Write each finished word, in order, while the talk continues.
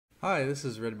Hi, this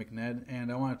is Red McNed,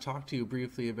 and I want to talk to you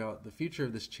briefly about the future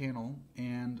of this channel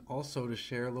and also to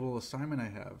share a little assignment I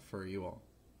have for you all.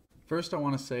 First, I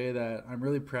want to say that I'm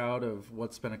really proud of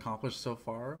what's been accomplished so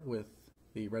far with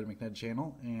the Red McNed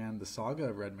channel and the saga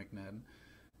of Red McNed.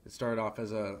 It started off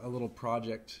as a little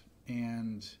project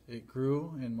and it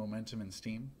grew in momentum and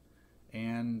steam.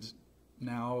 And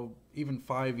now, even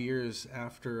 5 years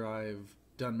after I've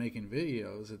done making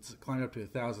videos, it's climbed up to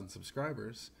 1,000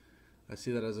 subscribers. I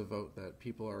see that as a vote that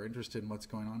people are interested in what's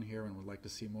going on here and would like to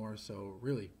see more. So,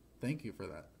 really, thank you for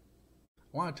that.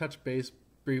 I want to touch base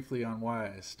briefly on why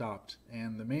I stopped,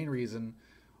 and the main reason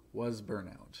was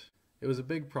burnout. It was a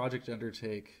big project to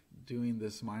undertake doing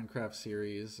this Minecraft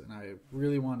series, and I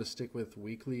really wanted to stick with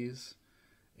weeklies,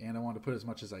 and I wanted to put as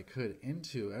much as I could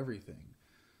into everything.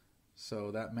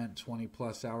 So that meant 20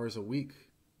 plus hours a week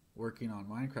working on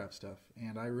Minecraft stuff,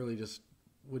 and I really just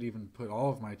would even put all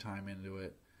of my time into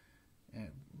it, and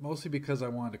mostly because I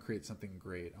wanted to create something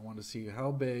great. I wanted to see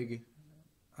how big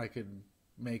I could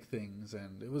make things,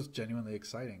 and it was genuinely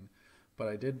exciting. But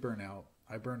I did burn out.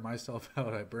 I burned myself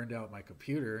out. I burned out my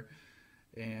computer,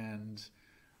 and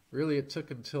really it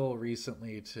took until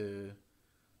recently to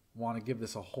want to give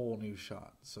this a whole new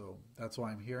shot. So that's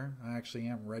why I'm here. I actually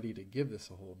am ready to give this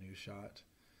a whole new shot.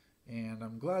 And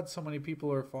I'm glad so many people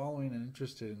are following and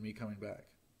interested in me coming back.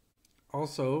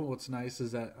 Also, what's nice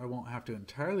is that I won't have to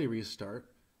entirely restart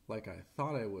like I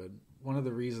thought I would. One of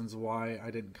the reasons why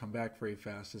I didn't come back very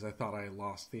fast is I thought I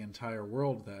lost the entire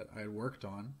world that I had worked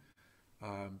on.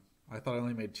 I thought I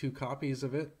only made 2 copies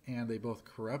of it and they both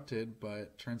corrupted,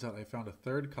 but turns out I found a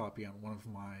third copy on one of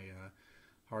my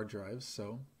hard drives.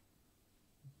 So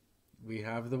we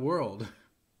have the world.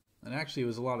 And actually, it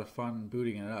was a lot of fun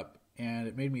booting it up, and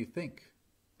it made me think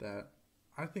that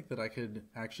I think that I could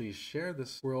actually share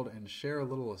this world and share a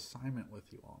little assignment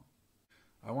with you all.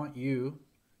 I want you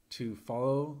to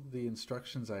follow the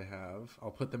instructions I have. I'll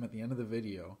put them at the end of the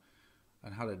video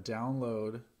on how to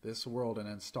download this world and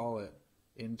install it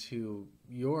into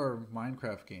your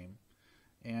Minecraft game.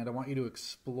 And I want you to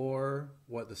explore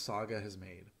what the Saga has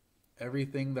made.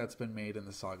 Everything that's been made in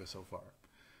the Saga so far.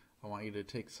 I want you to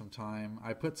take some time.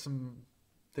 I put some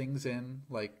things in,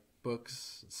 like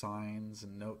books, signs,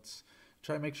 and notes.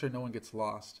 Try to make sure no one gets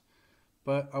lost.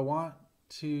 But I want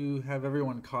to have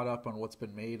everyone caught up on what's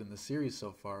been made in the series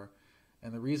so far.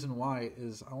 And the reason why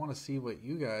is I want to see what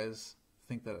you guys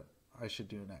think that I should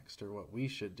do next, or what we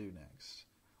should do next.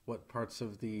 What parts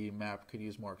of the map could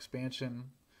use more expansion,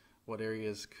 what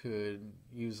areas could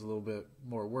use a little bit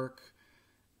more work,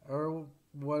 or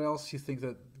what else you think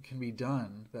that can be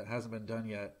done that hasn't been done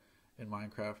yet in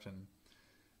Minecraft, and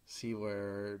see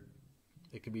where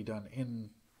it can be done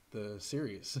in the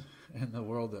series and the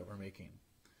world that we're making.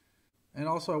 And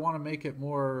also, I want to make it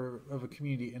more of a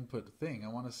community input thing. I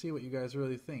want to see what you guys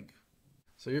really think.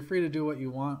 So you're free to do what you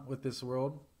want with this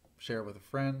world. Share it with a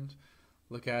friend,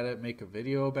 look at it, make a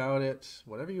video about it,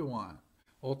 whatever you want.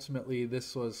 Ultimately,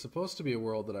 this was supposed to be a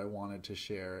world that I wanted to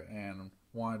share and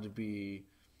wanted to be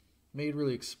made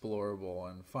really explorable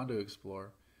and fun to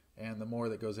explore. And the more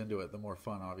that goes into it, the more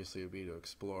fun obviously it would be to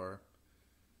explore.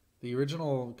 The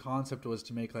original concept was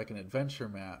to make like an adventure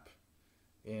map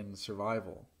in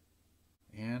survival.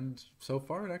 And so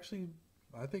far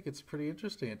I think it's pretty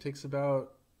interesting. It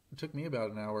took me about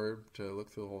an hour to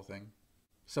look through the whole thing.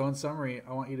 So in summary,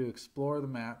 I want you to explore the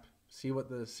map, see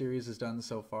what the series has done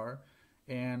so far,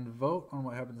 and vote on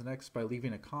what happens next by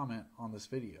leaving a comment on this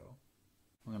video.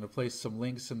 I'm going to place some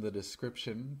links in the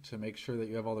description to make sure that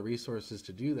you have all the resources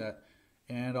to do that,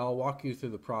 and I'll walk you through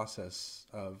the process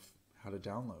of how to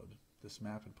download this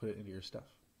map and put it into your stuff.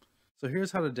 So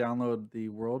here's how to download the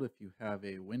world if you have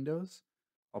a Windows.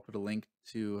 I'll put a link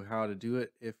to how to do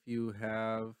it if you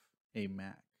have a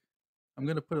Mac. I'm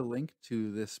going to put a link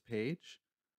to this page,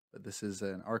 but this is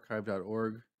an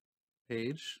archive.org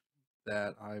page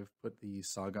that I've put the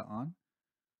saga on.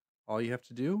 All you have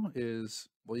to do is,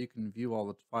 well, you can view all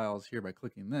the files here by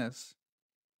clicking this.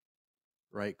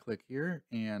 Right click here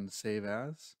and save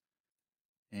as.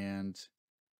 And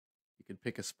you could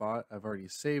pick a spot. I've already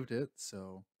saved it,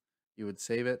 so you would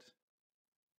save it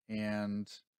and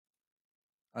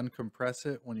uncompress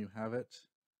it when you have it.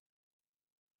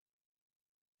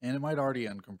 And it might already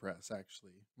uncompress,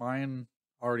 actually. Mine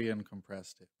already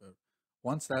uncompressed it, but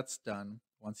once that's done,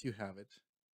 once you have it,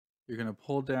 you're going to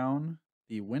pull down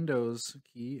the Windows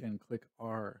key and click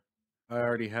R. I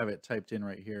already have it typed in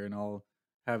right here, and I'll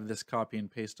have this copy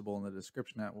and pastable in the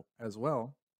description as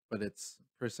well, but it's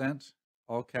percent,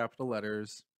 all capital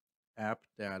letters,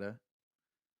 APPDATA,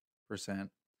 percent,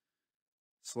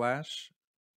 slash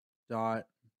dot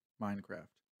Minecraft.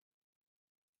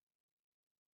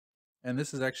 And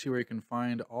this is actually where you can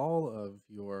find all of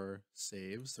your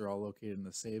saves. They're all located in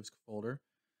the saves folder.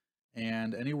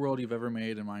 And any world you've ever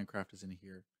made in Minecraft is in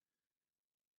here.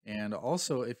 And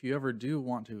also, if you ever do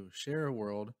want to share a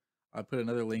world, I put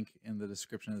another link in the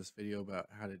description of this video about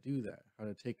how to do that, how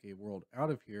to take a world out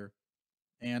of here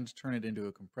and turn it into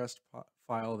a compressed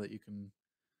file that you can,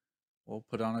 well,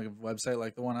 put on a website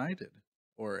like the one I did,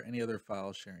 or any other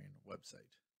file sharing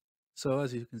website. So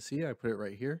as you can see, I put it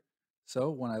right here. So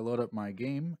when I load up my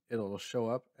game, it'll show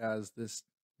up as this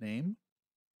name.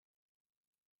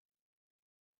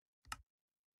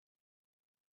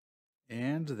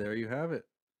 And there you have it.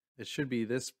 It should be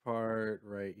this part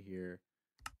right here.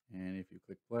 And if you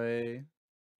click play,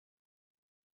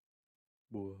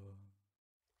 whoa,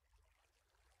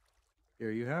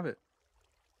 here you have it.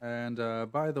 And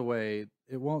by the way,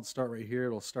 it won't start right here.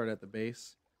 It'll start at the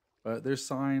base. But there's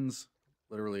signs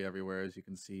literally everywhere, as you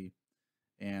can see.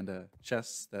 And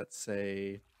chests that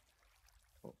say,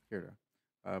 oh, here,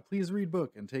 please read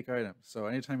book and take items. So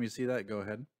anytime you see that, go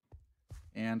ahead.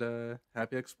 And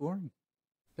happy exploring.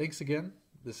 Thanks again.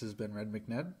 This has been Red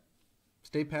McNed.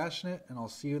 Stay passionate, and I'll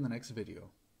see you in the next video.